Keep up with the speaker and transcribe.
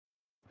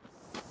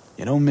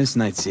You don't miss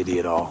Night City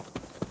at all?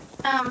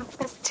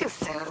 It's too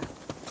soon.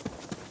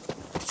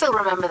 Still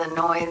remember the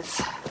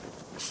noise,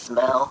 the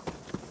smell,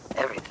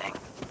 everything.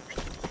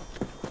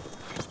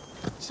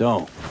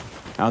 So,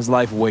 how's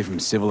life away from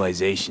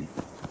civilization?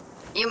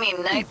 You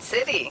mean Night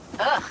City?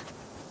 Ugh.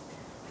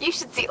 You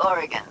should see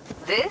Oregon.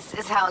 This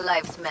is how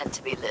life's meant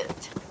to be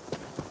lived.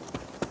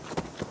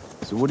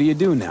 So what do you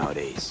do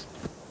nowadays?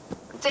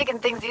 I'm taking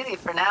things easy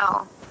for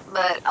now,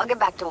 but I'll get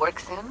back to work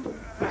soon.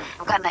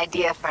 I've got an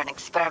idea for an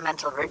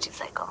experimental virtue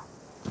cycle.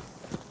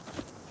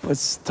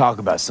 Let's talk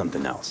about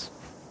something else.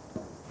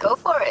 Go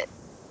for it.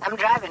 I'm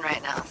driving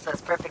right now, so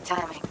it's perfect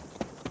timing.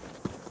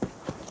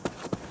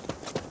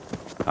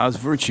 How's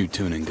virtue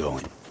tuning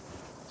going?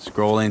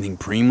 Scroll anything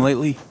preem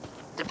lately?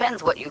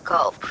 Depends what you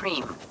call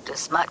preem. Does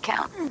smut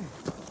count?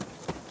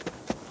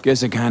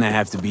 Guess I kinda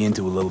have to be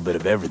into a little bit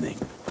of everything.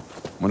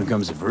 When it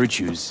comes to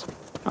virtues,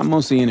 I'm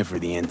mostly in it for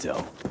the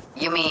intel.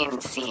 You mean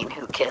seeing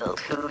who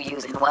killed who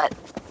using what?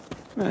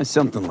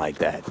 Something like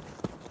that.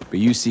 But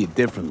you see it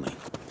differently.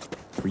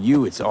 For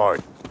you, it's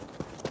art.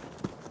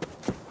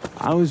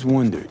 I always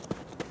wondered,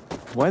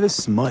 why the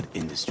smut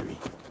industry?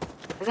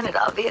 Isn't it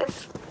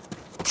obvious?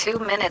 2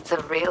 minutes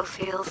of real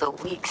feels a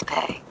week's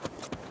pay.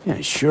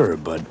 Yeah, sure,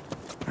 but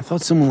I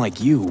thought someone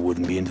like you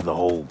wouldn't be into the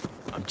whole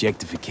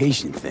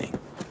objectification thing.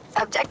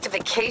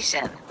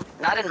 Objectification?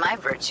 Not in my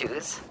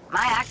virtues.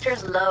 My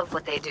actors love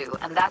what they do,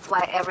 and that's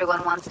why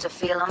everyone wants to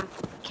feel them.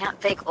 Can't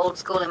fake old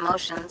school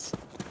emotions.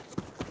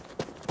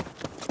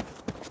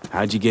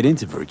 How'd you get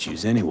into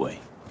virtues, anyway?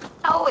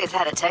 I always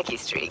had a techie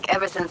streak,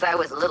 ever since I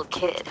was a little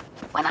kid.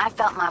 When I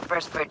felt my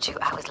first virtue,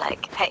 I was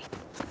like, hey,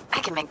 I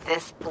can make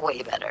this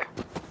way better.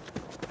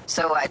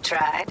 So I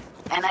tried,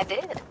 and I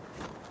did.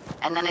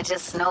 And then it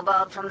just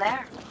snowballed from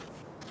there.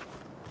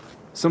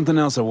 Something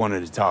else I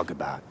wanted to talk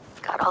about.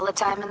 Got all the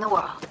time in the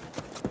world.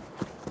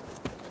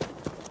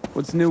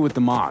 What's new with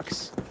the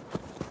mocks?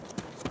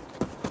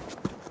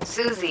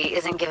 Susie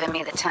isn't giving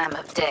me the time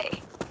of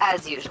day,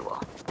 as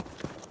usual.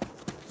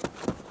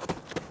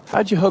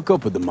 How'd you hook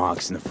up with the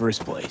mocks in the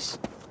first place?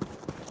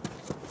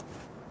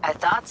 I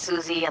thought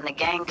Susie and the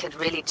gang could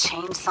really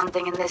change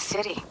something in this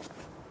city.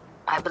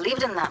 I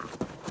believed in them.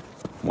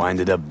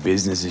 Winded up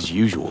business as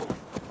usual.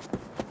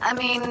 I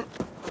mean,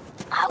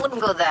 I wouldn't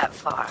go that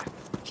far.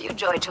 Few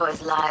Joy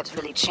Toys' lives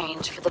really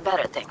change for the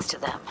better thanks to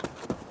them.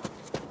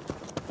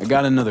 I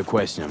got another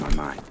question on my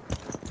mind.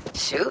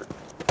 Shoot.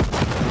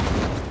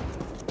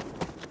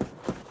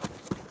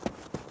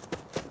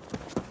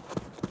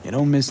 You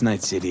don't miss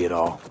Night City at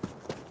all?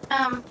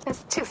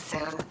 It's too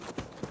soon.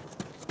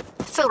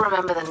 Still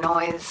remember the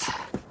noise,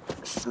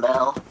 the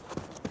smell,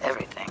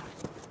 everything.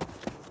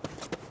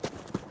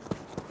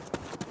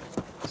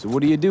 So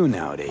what do you do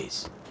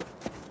nowadays?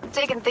 I'm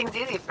taking things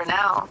easy for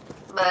now,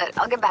 but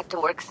I'll get back to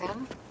work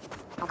soon.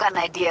 I've got an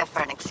idea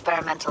for an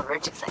experimental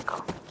virtue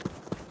cycle.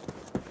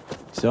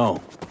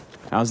 So,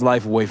 how's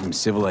life away from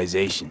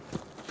civilization?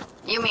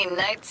 You mean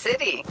Night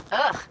City?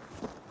 Ugh.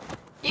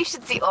 You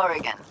should see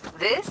Oregon.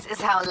 This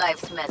is how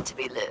life's meant to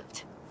be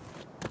lived.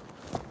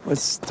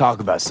 Let's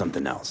talk about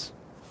something else.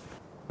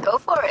 Go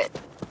for it.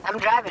 I'm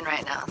driving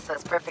right now, so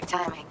it's perfect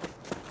timing.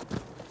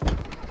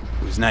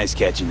 It was nice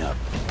catching up.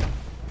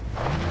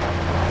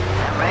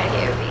 I'm right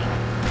here,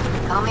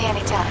 V. Call me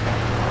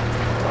anytime.